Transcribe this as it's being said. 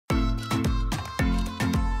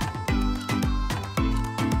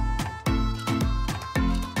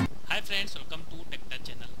friends, welcome to TechTouch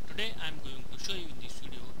channel. Today I am going to show you in this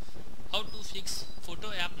video how to fix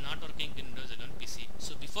photo app not working in Windows 11 PC.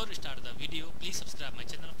 So before we start the video, please subscribe my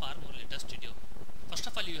channel for more latest video. First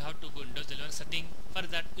of all, you have to go Windows 11 setting. For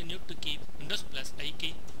that you need to keep Windows plus I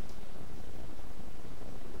key.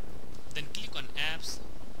 Then click on apps.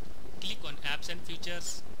 Click on apps and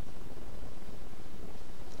features.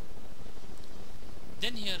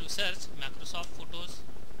 Then here you search Microsoft Photos.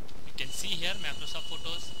 You can see here Microsoft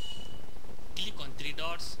Photos. Click on three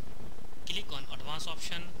dots. Click on advanced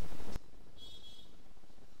option.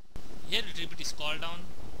 Here a little bit scroll down.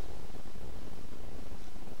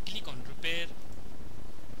 Click on repair.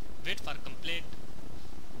 Wait for complete.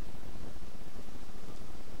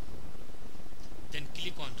 Then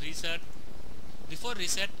click on reset. Before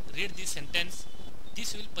reset, read this sentence.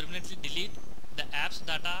 This will permanently delete the app's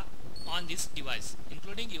data on this device,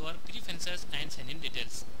 including your preferences and sign-in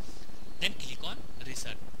details. Then click on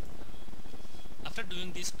reset. After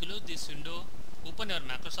doing this, close this window, open your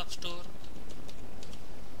Microsoft Store,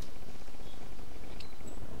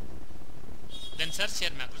 then search here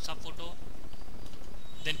Microsoft Photo,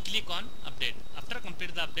 then click on update. After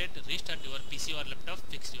complete the update, restart your PC or laptop,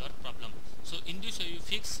 fix your problem. So in this way you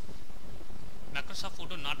fix Microsoft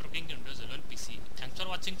Photo not working in Windows 11 PC. Thanks for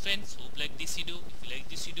watching friends. Hope you like this video. If you like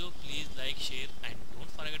this video, please like, share and don't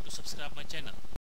forget to subscribe my channel.